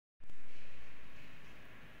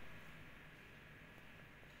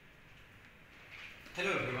Hello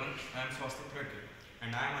everyone, I am Swastick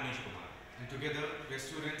and I am Anish Kumar, and together we are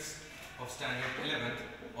students of Standard 11th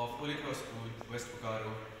of Holy Cross School, West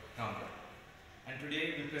Bokaro, Ramgarh. And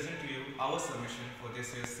today we present to you our submission for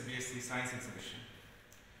this year's CBSE Science Exhibition.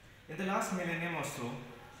 In the last millennium or so,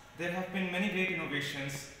 there have been many great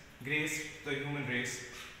innovations graced the human race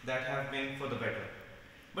that have been for the better.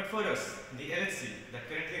 But for us, the LHC that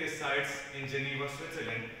currently resides in Geneva,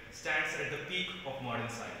 Switzerland, stands at the peak of modern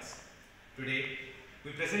science. Today,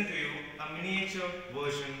 we present to you a miniature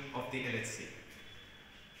version of the LHC.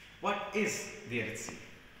 What is the LHC?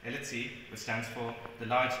 LHC, which stands for the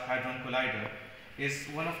Large Hadron Collider, is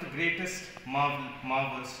one of the greatest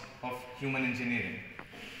marvels of human engineering.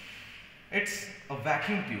 It's a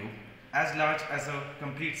vacuum tube as large as a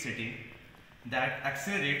complete city that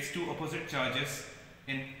accelerates two opposite charges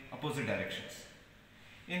in opposite directions.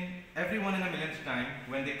 In every 1 in a millionth time,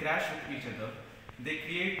 when they crash with each other, they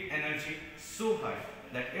create energy so high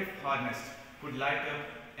that if harnessed, could light up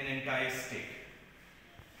an entire state.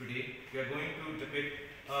 Today, we are going to depict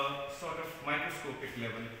a sort of microscopic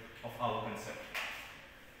level of our concept.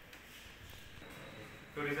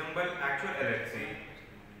 To resemble actual LHC,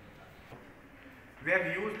 we have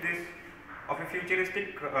used this of a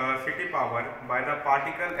futuristic city powered by the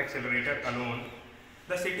particle accelerator alone.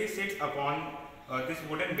 The city sits upon this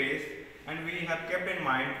wooden base, and we have kept in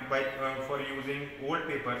mind for using old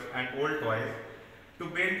papers and old toys to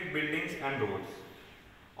build buildings and roads.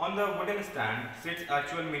 On the wooden stand sits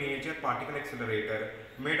actual miniature particle accelerator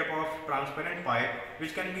made up of transparent pipe,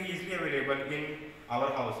 which can be easily available in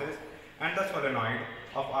our houses, and the solenoid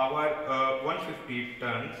of our 150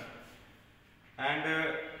 tons. And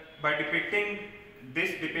by depicting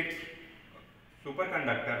this depicts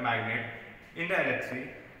superconductor magnet in the LHC,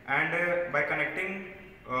 and by connecting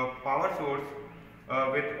power source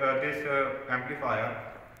with this amplifier,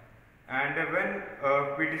 and when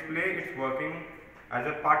we display its working as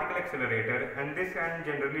a particle accelerator, and this can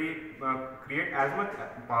generally create as much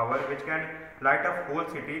power which can light up whole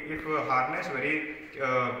city if harnessed very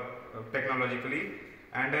technologically,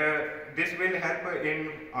 and this will help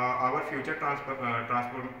in our future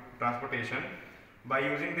transportation by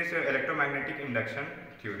using this electromagnetic induction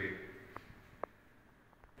theory.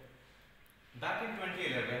 Back in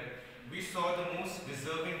 2011, we saw the most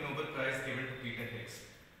deserving Nobel Prize given to Peter Higgs.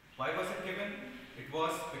 Why was it given? It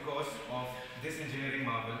was because of this engineering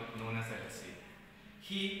marvel known as LHC.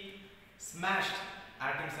 He smashed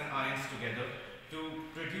atoms and ions together to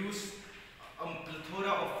produce a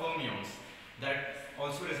plethora of fermions that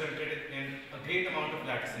also resulted in a great amount of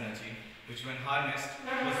lattice energy, which when harnessed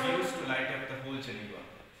was used to light up the whole Geneva.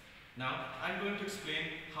 Now, I'm going to explain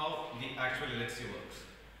how the actual LHC works.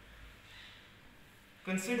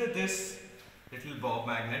 Consider this little bob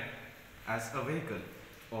magnet as a vehicle,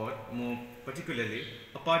 or more particularly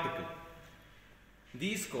a particle.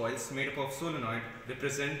 These coils made up of solenoid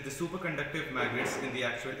represent the superconductive magnets in the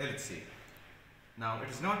actual LHC. Now, it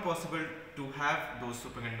is not possible to have those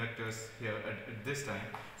superconductors here at this time,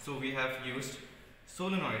 so we have used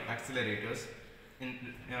solenoid accelerators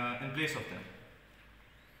in place of them.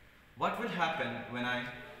 What will happen when I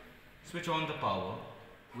switch on the power,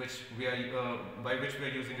 by which we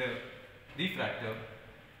are using a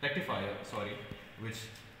rectifier, which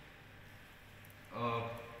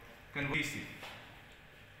can DC.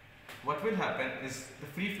 What will happen is the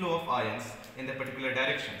free flow of ions in the particular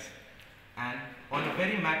directions, and on a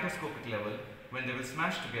very macroscopic level, when they will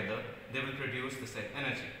smash together, they will produce the set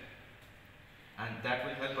energy, and that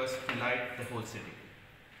will help us to light the whole city.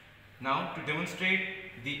 Now, to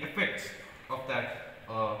demonstrate the effects of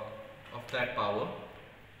that power,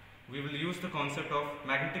 we will use the concept of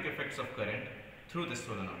magnetic effects of current through this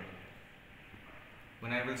solenoid.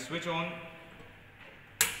 When I will switch on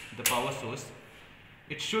the power source,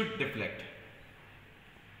 it should deflect.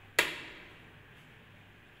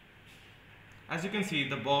 As you can see,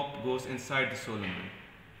 the bob goes inside the solenoid.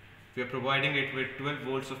 We are providing it with 12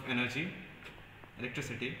 volts of energy,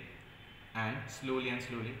 electricity, and slowly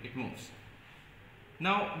it moves.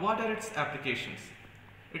 Now, what are its applications?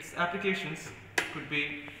 Its applications could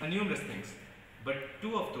be numerous things, but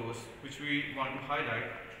two of those which we want to highlight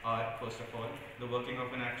are, first of all, the working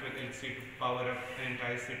of an actual LHC to power up an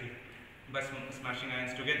entire city by smashing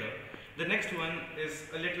ions together. The next one is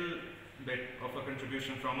a little bit of a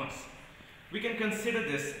contribution from us. We can consider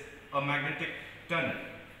this a magnetic tunnel,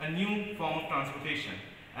 a new form of transportation,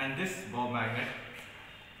 and this bob magnet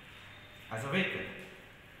as a vehicle.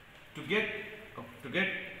 To get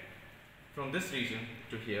from this region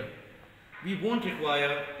to here, we won't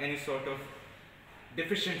require any sort of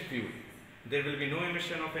deficient fuel. There will be no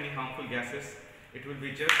emission of any harmful gases, It will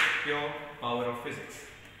be just pure power of physics.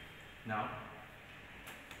 Now,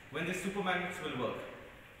 when these supermagnets will work,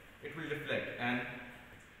 it will deflect and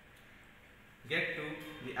get to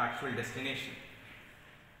the actual destination.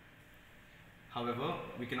 However,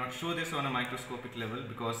 we cannot show this on a microscopic level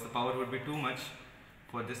because the power would be too much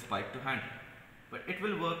for this pipe to handle. But it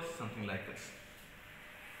will work something like this.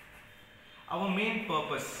 Our main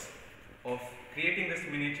purpose of creating this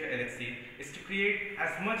miniature LHC is to create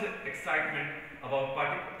as much excitement about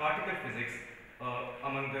particle physics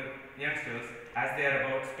among the youngsters as they are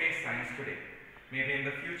about space science today. Maybe in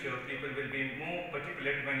the future people will be more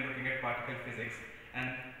particulate when looking at particle physics, and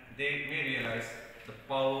they may realize the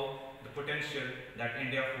power, the potential that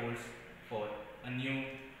India holds for a new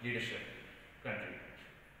leadership country.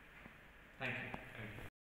 Thank you.